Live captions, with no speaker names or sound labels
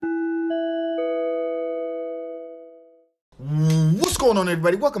going on,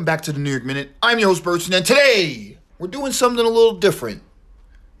 everybody? Welcome back to the New York Minute. I'm your host, Burton, and today we're doing something a little different.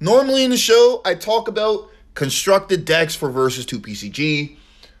 Normally in the show, I talk about constructed decks for Versus 2 PCG,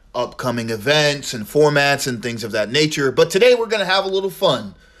 upcoming events and formats and things of that nature, but today we're going to have a little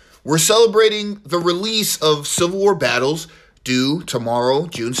fun. We're celebrating the release of Civil War Battles due tomorrow,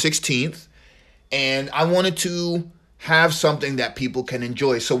 June 16th, and I wanted to have something that people can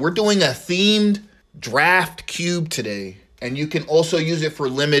enjoy. So we're doing a themed draft cube today. And you can also use it for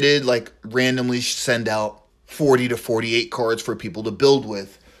limited, like randomly send out 40 to 48 cards for people to build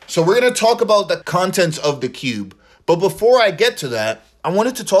with. So we're going to talk about the contents of the cube. But before I get to that, I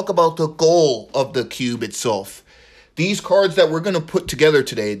wanted to talk about the goal of the cube itself. These cards that we're going to put together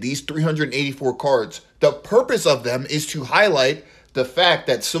today, these 384 cards, the purpose of them is to highlight the fact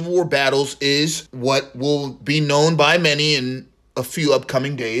that Civil War Battles is what will be known by many in a few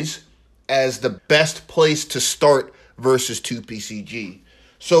upcoming days as the best place to start Versus 2 PCG.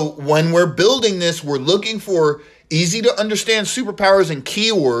 So when we're building this, we're looking for easy to understand superpowers and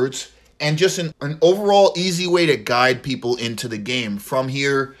keywords and just an overall easy way to guide people into the game. From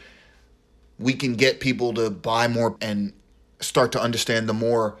here, we can get people to buy more and start to understand the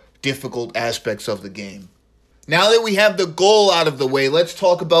more difficult aspects of the game. Now that we have the goal out of the way, let's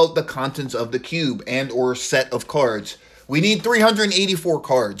talk about the contents of the cube and or set of cards. We need 384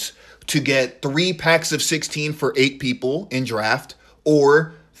 cards to get 3 packs of 16 for 8 people in draft,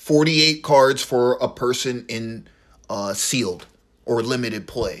 or 48 cards for a person in sealed or limited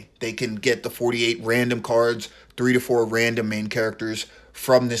play. They can get the 48 random cards, 3 to 4 random main characters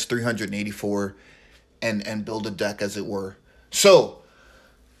from this 384 and build a deck, as it were. So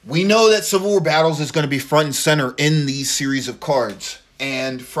we know that Civil War Battles is going to be front and center in these series of cards.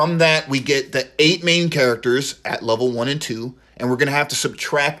 And from that, we get the 8 main characters at level 1 and 2. And we're going to have to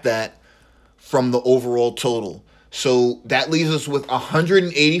subtract that from the overall total. So that leaves us with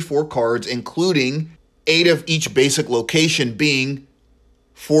 184 cards, including 8 of each basic location being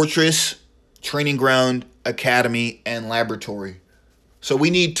Fortress, Training Ground, Academy, and Laboratory. So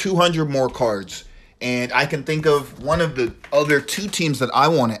we need 200 more cards. And I can think of one of the other 2 teams that I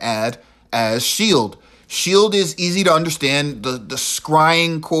want to add as S.H.I.E.L.D. S.H.I.E.L.D. is easy to understand. The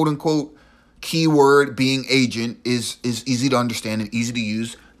scrying, quote-unquote, keyword being agent is easy to understand and easy to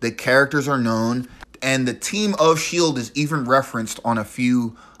use. The characters are known, and the team of S.H.I.E.L.D. is even referenced on a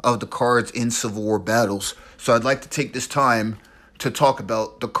few of the cards in Civil War Battles. So I'd like to take this time to talk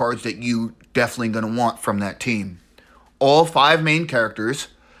about the cards that you definitely going to want from that team. All 5 main characters,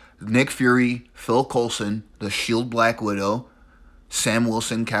 Nick Fury, Phil Coulson, the S.H.I.E.L.D. Black Widow, Sam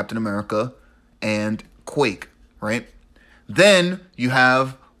Wilson, Captain America, and Quake, right? Then you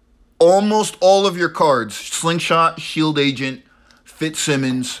have almost all of your cards: Slingshot, S.H.I.E.L.D. Agent,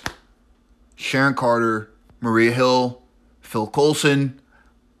 Fitzsimmons, Sharon Carter, Maria Hill, Phil Coulson,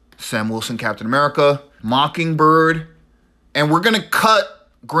 Sam Wilson, Captain America, Mockingbird, and we're going to cut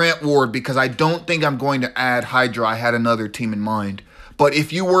Grant Ward because I don't think I'm going to add Hydra. I had another team in mind. But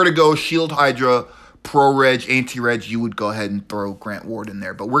if you were to go S.H.I.E.L.D. Hydra, Pro-Reg, Anti-Reg, you would go ahead and throw Grant Ward in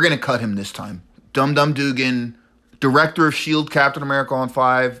there. But we're going to cut him this time. Dum Dum Dugan, Director of S.H.I.E.L.D., Captain America on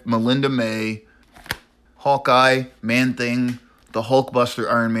 5, Melinda May, Hawkeye, Man-Thing, the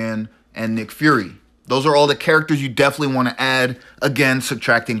Hulkbuster Iron Man, and Nick Fury. Those are all the characters you definitely want to add, again,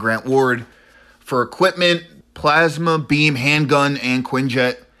 subtracting Grant Ward. For equipment, Plasma, Beam, Handgun, and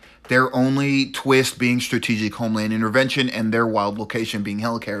Quinjet. Their only twist being Strategic Homeland Intervention, and their wild location being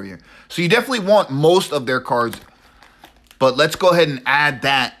Helicarrier. So you definitely want most of their cards, but let's go ahead and add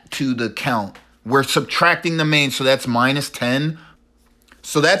that to the count. We're subtracting the main, so that's minus 10.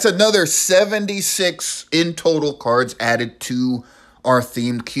 So that's another 76 in total cards added to our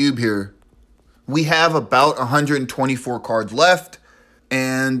themed cube here. We have about 124 cards left.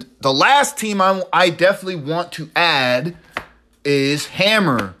 And the last team I definitely want to add is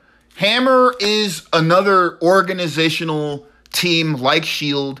Hammer. Hammer is another organizational team like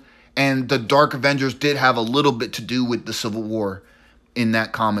S.H.I.E.L.D. And the Dark Avengers did have a little bit to do with the Civil War in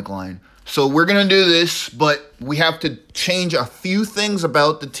that comic line. So we're going to do this, but we have to change a few things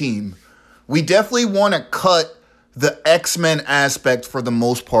about the team. We definitely want to cut the X-Men aspect for the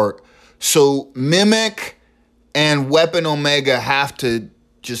most part. So Mimic and Weapon Omega have to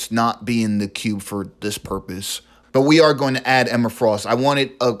just not be in the cube for this purpose. But we are going to add Emma Frost. I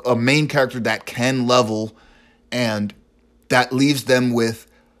wanted a main character that can level, and that leaves them with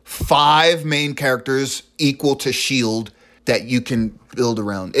 5 main characters equal to S.H.I.E.L.D. that you can build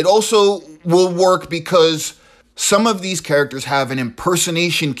around. It also will work because some of these characters have an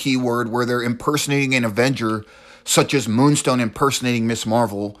impersonation keyword where they're impersonating an Avenger, such as Moonstone impersonating Miss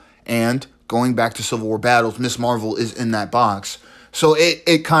Marvel, and going back to Civil War Battles, Miss Marvel is in that box. So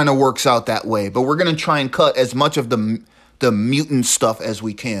it kind of works out that way. But we're going to try and cut as much of the mutant stuff as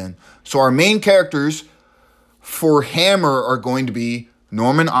we can. So our main characters for Hammer are going to be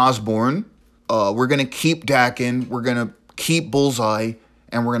Norman Osborn. We're going to keep Daken. We're going to keep Bullseye.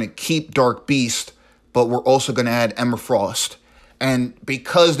 And we're going to keep Dark Beast. But we're also going to add Emma Frost. And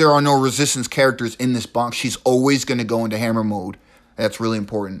because there are no Resistance characters in this box, she's always going to go into Hammer mode. That's really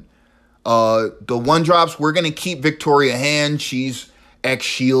important. The 1-drops, we're going to keep Victoria Hand. She's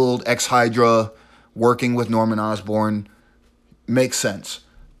ex-SHIELD, ex-Hydra, working with Norman Osborn. Makes sense.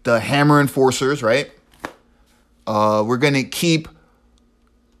 The Hammer Enforcers, right? We're going to keep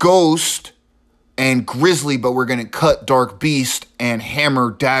Ghost and Grizzly, but we're going to cut Dark Beast and Hammer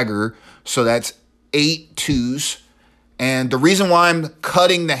Dagger. So that's 8 2s. And the reason why I'm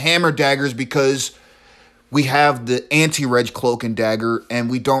cutting the Hammer Dagger is because we have the anti-reg Cloak and Dagger, and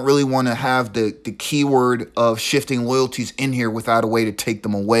we don't really want to have the keyword of shifting loyalties in here without a way to take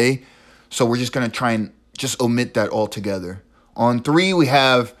them away. So we're just going to try and just omit that altogether. On 3, we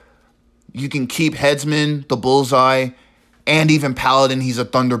have, you can keep Headsman, the Bullseye, and even Paladin. He's a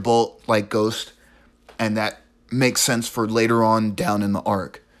Thunderbolt like Ghost, and that makes sense for later on down in the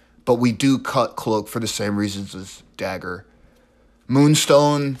arc. But we do cut Cloak for the same reasons as Dagger.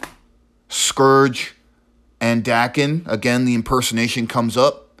 Moonstone, Scourge, and Daken. Again, the impersonation comes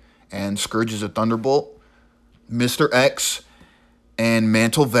up, and Scourge is a Thunderbolt. Mr. X and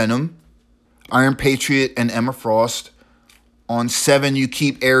Mantle Venom. Iron Patriot and Emma Frost. On 7, you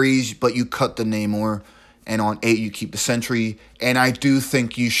keep Ares, but you cut the Namor. And on 8, you keep the Sentry. And I do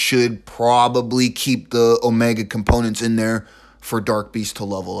think you should probably keep the Omega components in there for Dark Beast to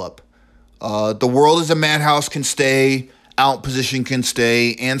level up. The World is a Madhouse can stay, Outposition can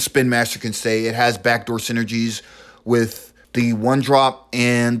stay, and Spin Master can stay. It has backdoor synergies with the 1-drop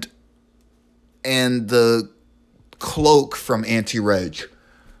and the Cloak from Anti-Reg,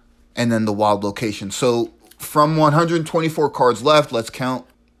 and then the Wild Location. So from 124 cards left, let's count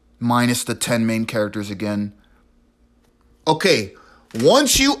minus the 10 main characters again. Okay,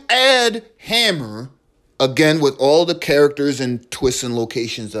 once you add Hammer, again, with all the characters and twists and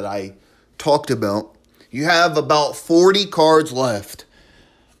locations that I talked about, you have about 40 cards left.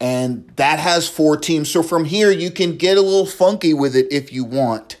 And that has 4 teams. So from here, you can get a little funky with it if you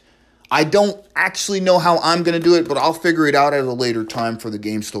want. I don't actually know how I'm going to do it, but I'll figure it out at a later time for the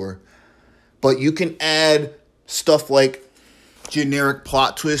game store. But you can add stuff like generic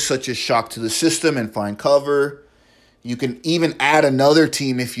plot twists, such as Shock to the System and Find Cover. You can even add another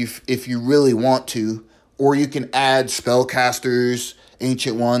team if you really want to. Or you can add Spellcasters,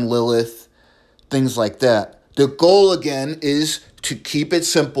 Ancient One, Lilith, things like that. The goal, again, is to keep it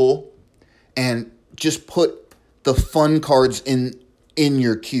simple and just put the fun cards in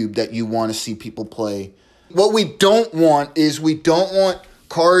your cube that you want to see people play. What we don't want is we don't want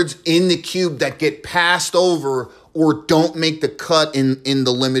cards in the cube that get passed over or don't make the cut in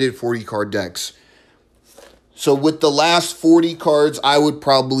the limited 40-card decks. So with the last 40 cards, I would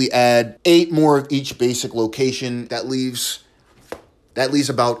probably add 8 more of each basic location. That leaves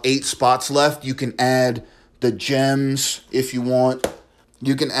about 8 spots left. You can add the gems if you want.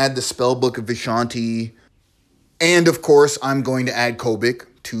 You can add the Spellbook of Vishanti. And of course, I'm going to add Kobik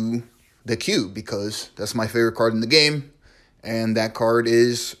to the cube because that's my favorite card in the game. And that card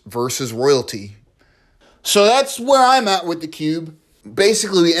is Versus Royalty. So that's where I'm at with the cube.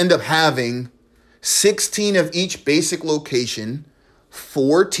 Basically, we end up having 16 of each basic location,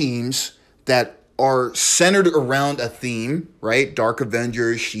 4 teams that are centered around a theme, right? Dark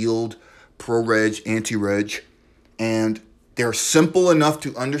Avengers, SHIELD, Pro-Reg, Anti-Reg. And they're simple enough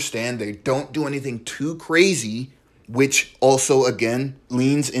to understand. They don't do anything too crazy, which also, again,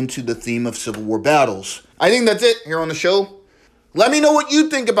 leans into the theme of Civil War battles. I think that's it here on the show. Let me know what you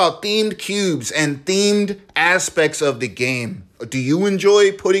think about themed cubes and themed aspects of the game. Do you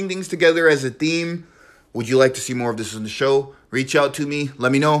enjoy putting things together as a theme? Would you like to see more of this in the show? Reach out to me.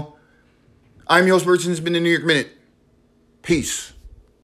 Let me know. I'm Yost Burton. It's been the New York Minute. Peace.